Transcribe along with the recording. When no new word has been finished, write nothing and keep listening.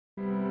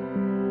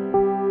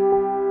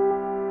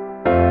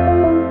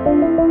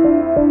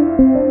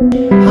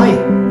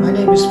Hi, my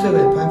name is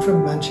Philip. I'm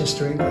from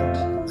Manchester,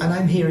 England, and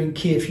I'm here in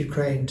Kiev,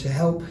 Ukraine to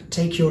help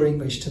take your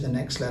English to the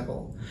next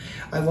level.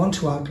 I want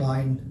to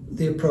outline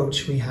the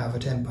approach we have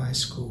at Empire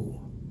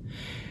School.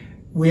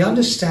 We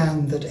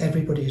understand that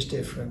everybody is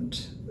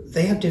different.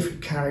 They have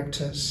different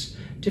characters,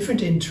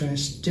 different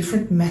interests,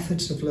 different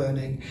methods of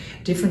learning,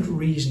 different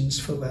reasons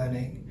for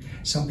learning.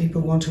 Some people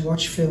want to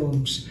watch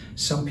films,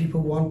 some people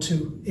want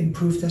to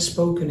improve their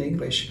spoken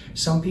English,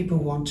 some people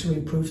want to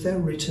improve their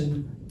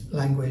written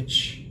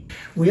language.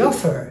 We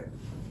offer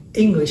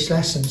English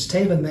lessons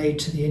tailor-made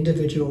to the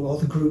individual or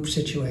the group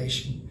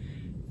situation,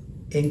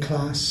 in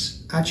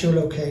class, at your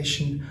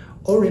location,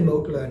 or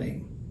remote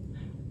learning.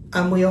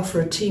 And we offer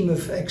a team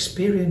of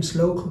experienced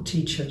local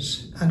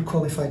teachers and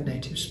qualified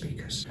native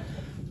speakers.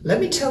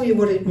 Let me tell you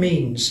what it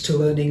means to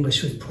learn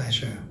English with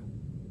pleasure.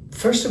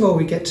 First of all,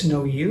 we get to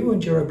know you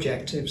and your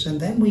objectives,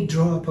 and then we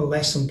draw up a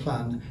lesson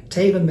plan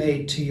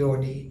tailor-made to your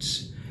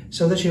needs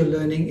so that you're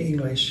learning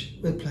English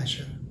with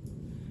pleasure.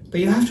 But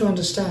you have to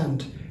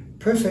understand,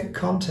 perfect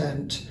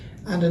content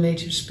and a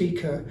native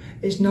speaker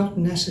is not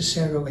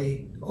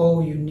necessarily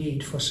all you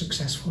need for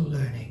successful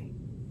learning.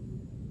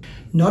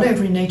 Not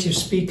every native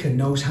speaker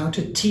knows how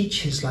to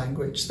teach his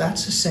language.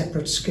 That's a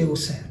separate skill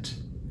set.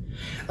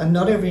 And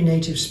not every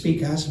native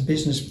speaker has a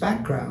business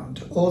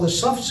background or the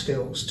soft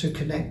skills to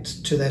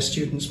connect to their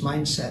students'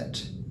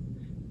 mindset.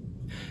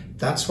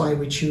 That's why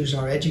we choose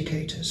our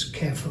educators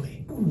carefully.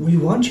 We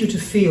want you to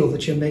feel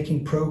that you're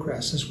making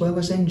progress as well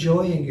as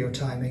enjoying your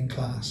time in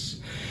class.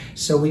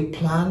 So we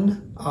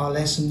plan our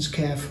lessons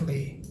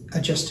carefully,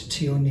 adjusted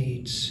to your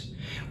needs.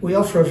 We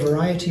offer a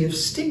variety of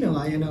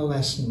stimuli in our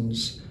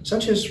lessons,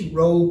 such as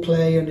role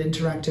play and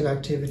interactive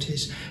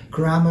activities,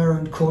 grammar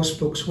and course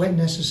books when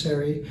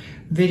necessary,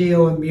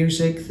 video and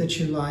music that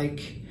you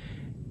like,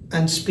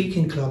 and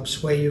speaking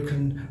clubs where you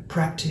can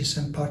practice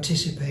and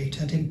participate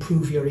and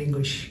improve your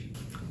English.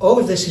 All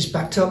of this is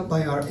backed up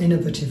by our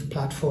innovative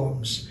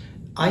platforms.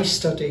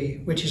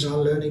 iStudy, which is our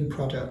learning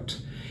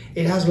product.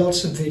 It has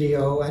lots of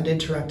video and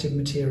interactive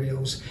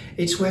materials.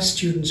 It's where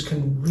students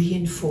can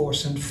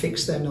reinforce and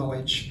fix their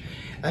knowledge.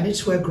 And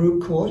it's where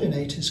group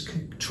coordinators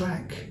can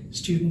track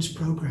students'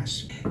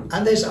 progress.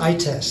 And there's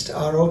iTest,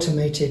 our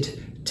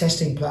automated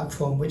testing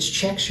platform, which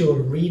checks your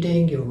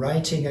reading, your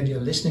writing, and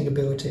your listening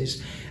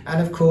abilities. And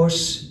of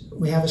course,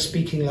 we have a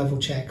speaking level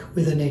check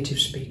with a native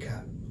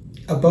speaker.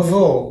 Above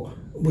all,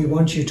 we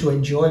want you to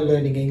enjoy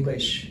learning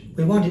English.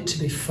 We want it to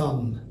be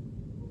fun,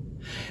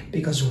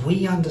 because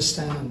we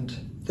understand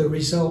the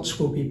results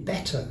will be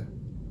better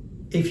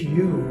if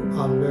you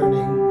are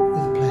learning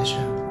with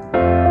pleasure.